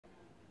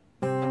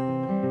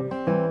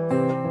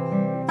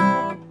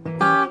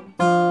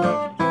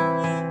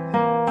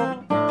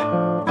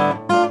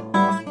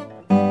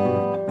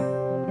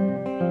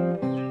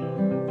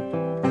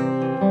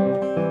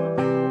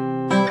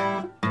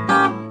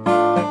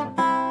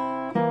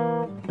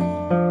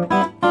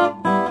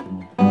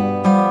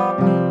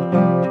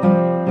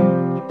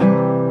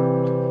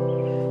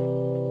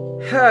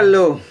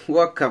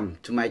welcome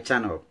to my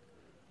channel.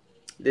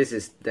 This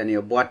is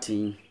Daniel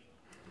Boateng.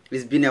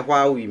 It's been a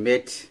while we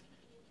met,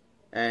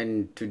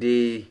 and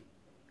today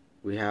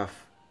we have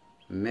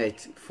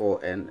met for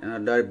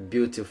another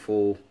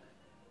beautiful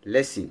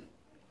lesson.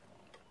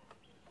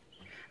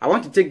 I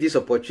want to take this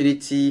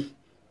opportunity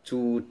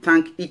to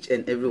thank each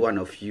and every one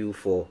of you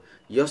for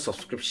your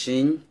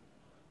subscription,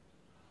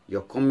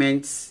 your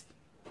comments,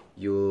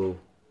 your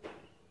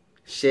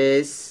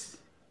shares,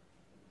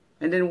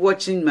 and then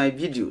watching my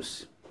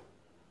videos.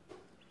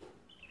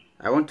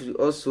 I want to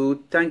also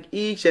thank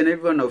each and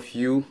every one of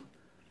you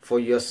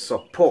for your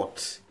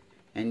support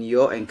and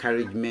your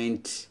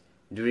encouragement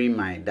during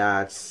my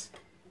dad's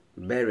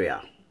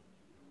burial.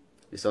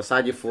 Mr.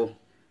 Sajifo,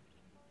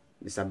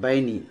 Mr.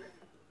 Baini,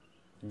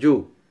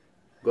 Joe,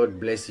 God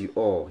bless you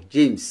all.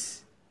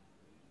 James,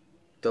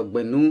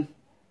 Togbenu,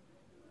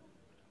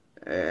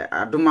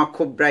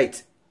 Adomako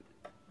Bright,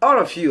 all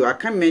of you, I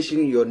can't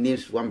mention your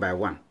names one by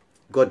one.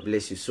 God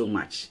bless you so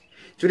much.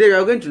 Today we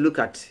are going to look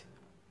at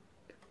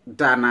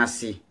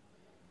Danase.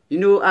 You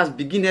know, as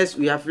beginners,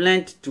 we have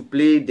learned to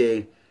play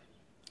the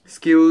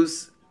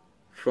scales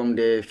from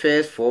the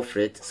first 4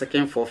 frets,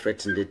 second 4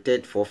 frets, and the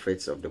third 4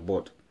 frets of the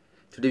board.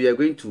 Today we are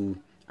going to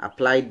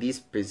apply these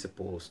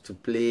principles to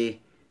play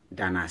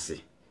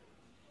Danase.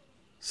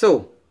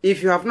 So,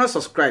 if you have not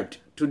subscribed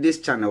to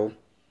this channel,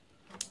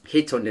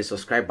 hit on the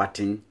subscribe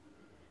button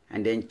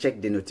and then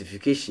check the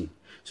notification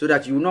so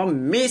that you will not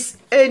miss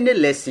any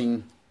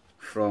lesson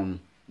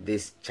from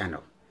this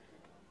channel.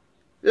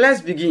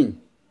 Let's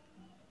begin.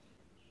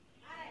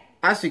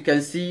 As you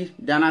can see,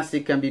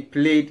 Danase can be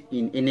played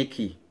in any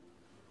key,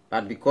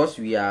 but because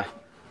we are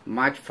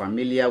much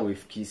familiar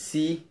with key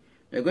C,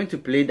 we're going to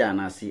play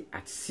Danase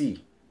at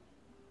C.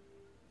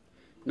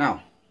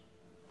 Now,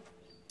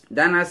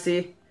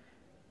 Danase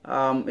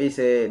is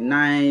a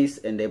nice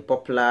and a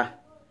popular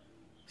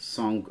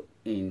song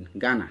in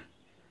Ghana,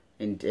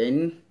 and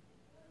then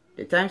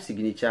the time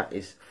signature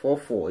is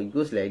 4/4. It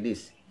goes like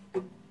this,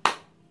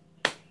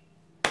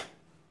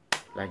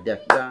 like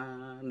that.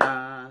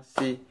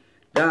 Danase,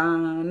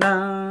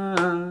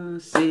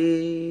 Danase,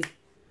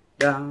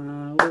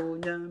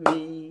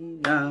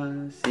 Daonyami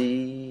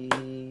Nase,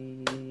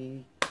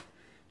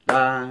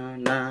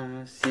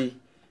 Danase,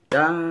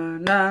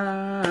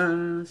 Danase,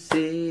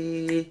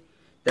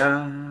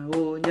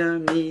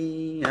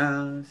 Daonyami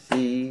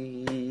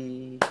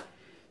Nase.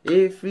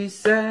 If we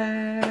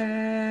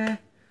say,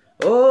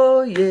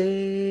 oh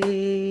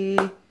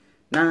yeah,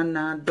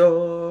 Nana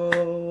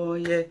do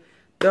yeah,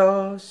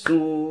 do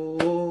so,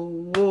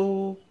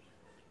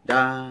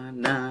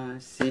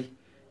 Danase,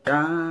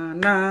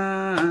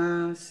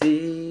 Danase,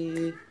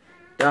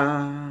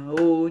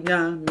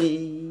 Daonyami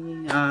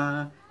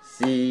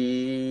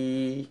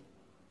Nase.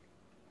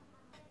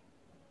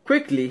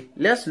 Quickly,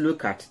 let's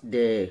look at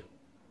the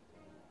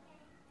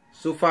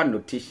solfa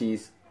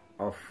notations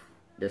of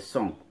the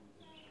song.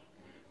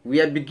 We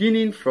are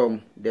beginning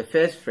from the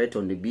first fret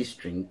on the B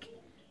string.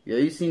 We are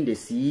using the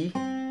C,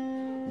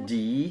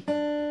 D,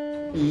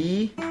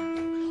 E,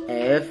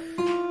 F,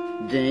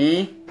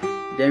 G.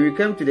 Then we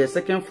come to the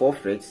second 4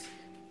 frets.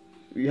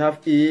 We have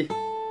A,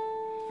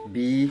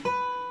 B,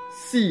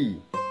 C.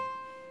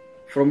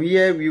 From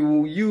here, we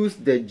will use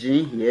the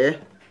G here.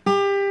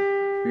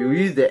 We will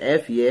use the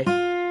F here.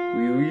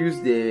 We will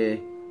use the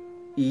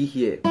E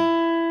here.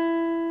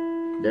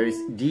 There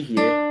is D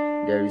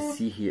here. There is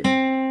C here.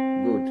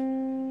 Good.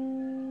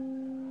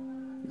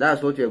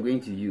 That's what we are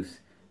going to use.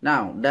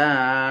 Now,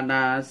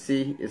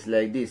 Danase is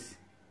like this.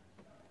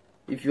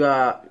 If you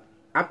are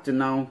up to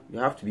now, you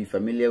have to be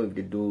familiar with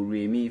the do,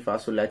 re, mi, fa,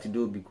 sol, la, ti,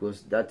 do,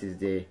 because that is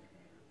the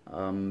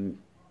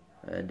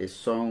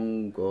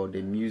song or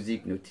the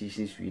music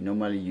notations we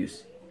normally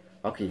use.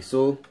 Okay,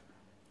 so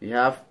we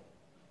have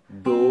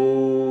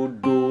do,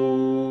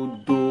 do,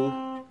 do,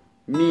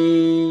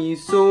 mi,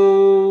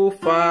 so,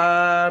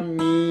 fa,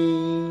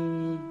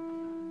 mi,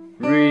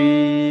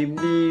 re,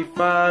 mi,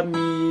 fa,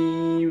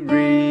 mi,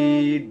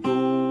 re, do.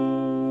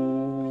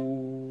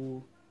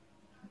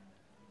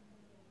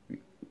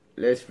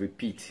 Let's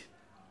repeat.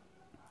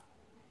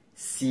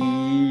 C,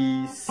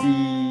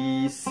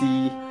 C,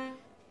 C,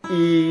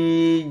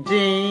 E,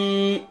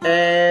 G,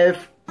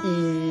 F,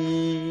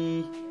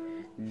 E,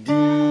 D,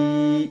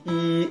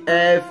 E,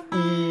 F,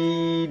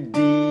 E,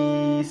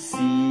 D,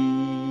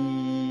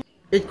 C.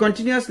 It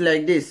continues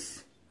like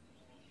this.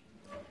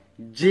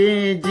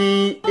 J,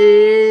 G,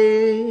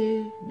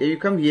 A. Then you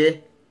come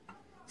here.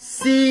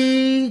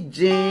 C,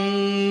 J.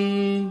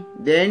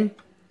 Then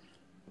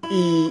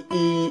E,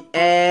 E,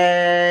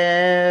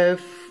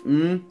 F,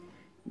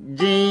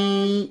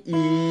 G,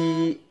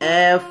 E,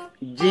 F,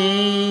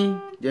 G.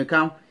 Then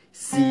come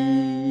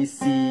C,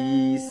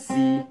 C,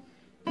 C,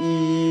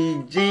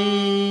 E,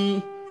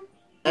 G,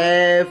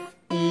 F,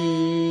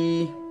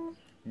 E,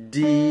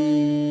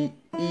 D,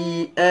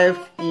 E,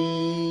 F,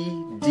 E,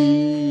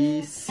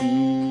 D, C.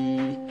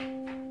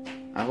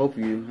 I hope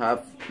you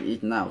have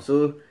it now.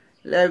 So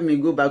let me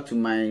go back to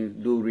my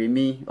do, re,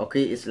 mi.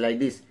 Okay, it's like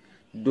this.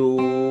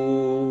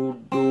 Do,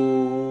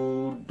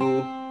 do,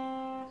 do,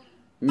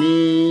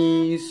 mi,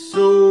 mi,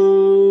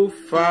 so,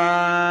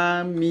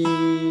 fa, mi,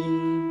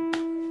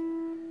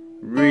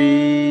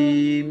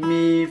 re,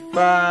 mi,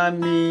 fa,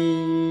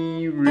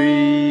 mi,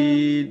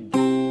 re,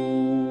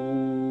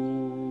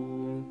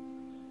 do,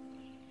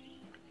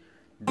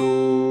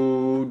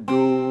 do,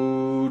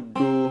 do,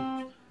 do,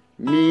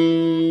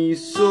 mi,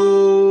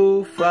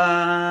 so,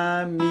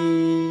 fa,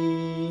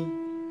 mi,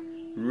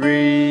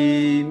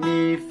 re,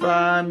 mi,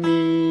 fa,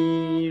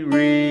 mi,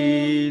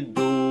 re,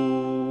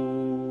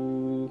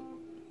 do,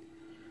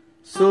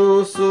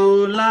 so,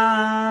 so,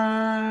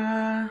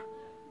 la,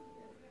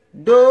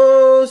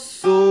 do,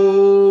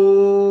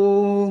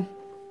 so,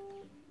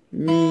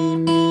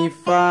 mi,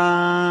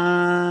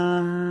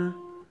 fa,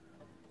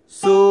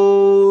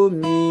 so,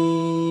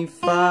 mi,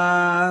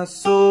 fa,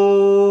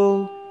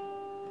 so,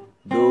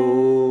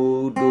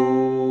 do,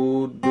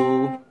 do,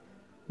 do,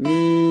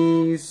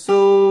 mi,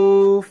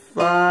 so,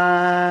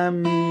 fa,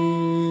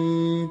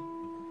 mi,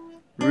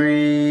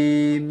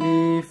 re,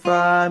 mi,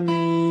 fa,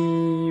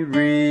 mi,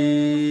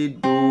 re,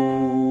 do.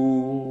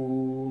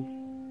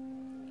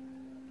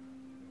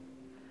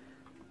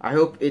 I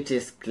hope it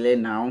is clear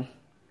now.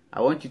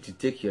 I want you to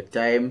take your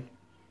time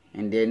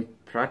and then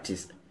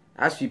practice.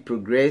 As we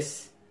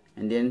progress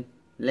and then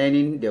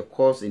learning the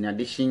chords, in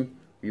addition,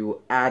 we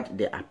will add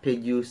the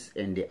arpeggios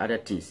and the other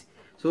things.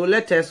 So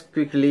let us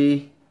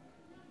quickly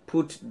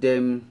put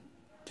them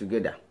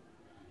together.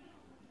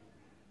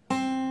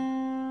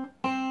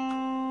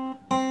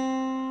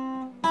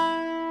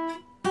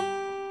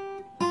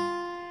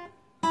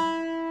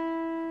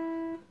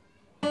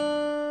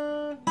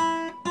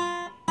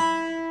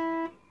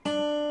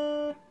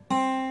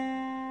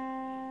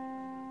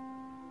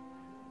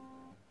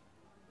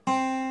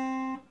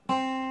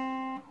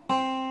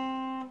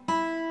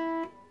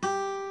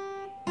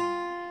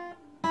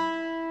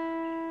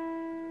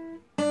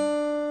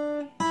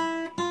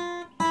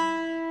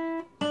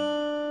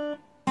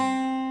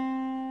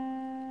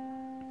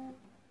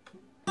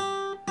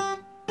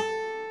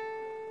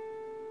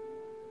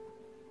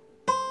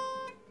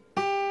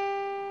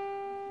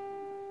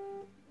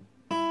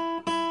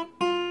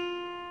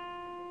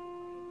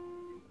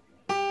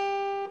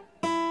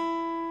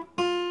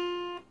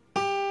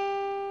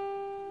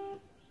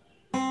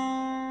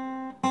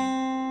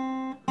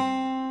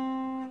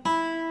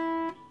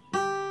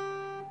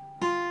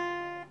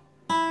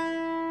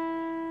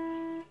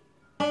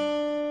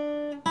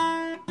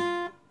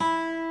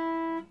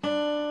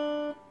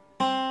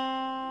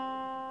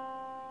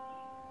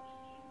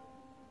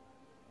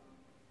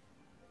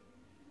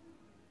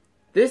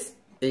 This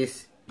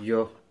is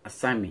your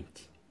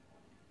assignment.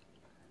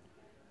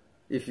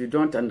 If you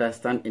don't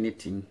understand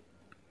anything,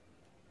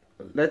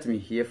 let me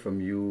hear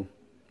from you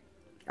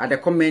at the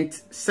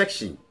comment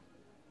section.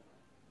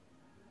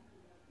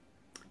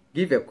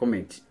 Give a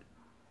comment,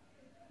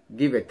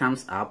 give a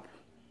thumbs up,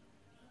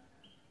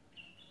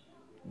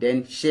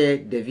 then share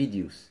the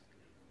videos.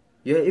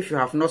 If you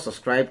have not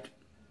subscribed,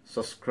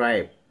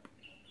 subscribe,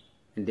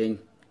 and then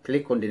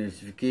click on the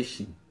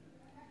notification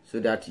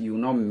so that you will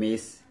not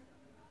miss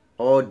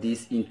all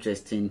these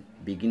interesting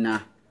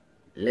beginner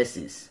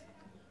lessons.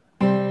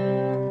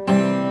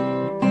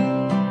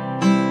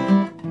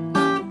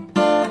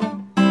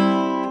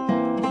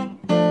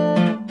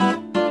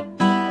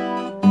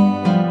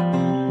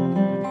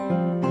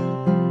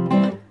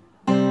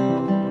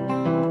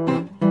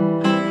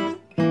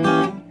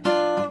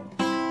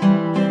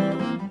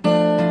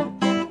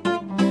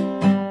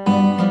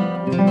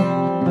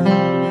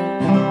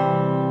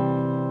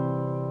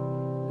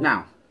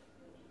 Now,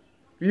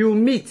 we will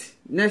meet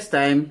next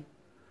time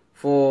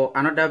for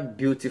another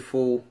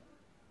beautiful,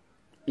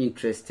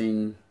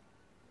 interesting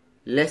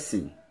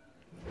lesson.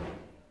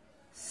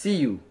 See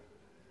you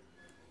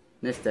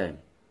next time.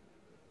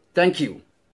 Thank you.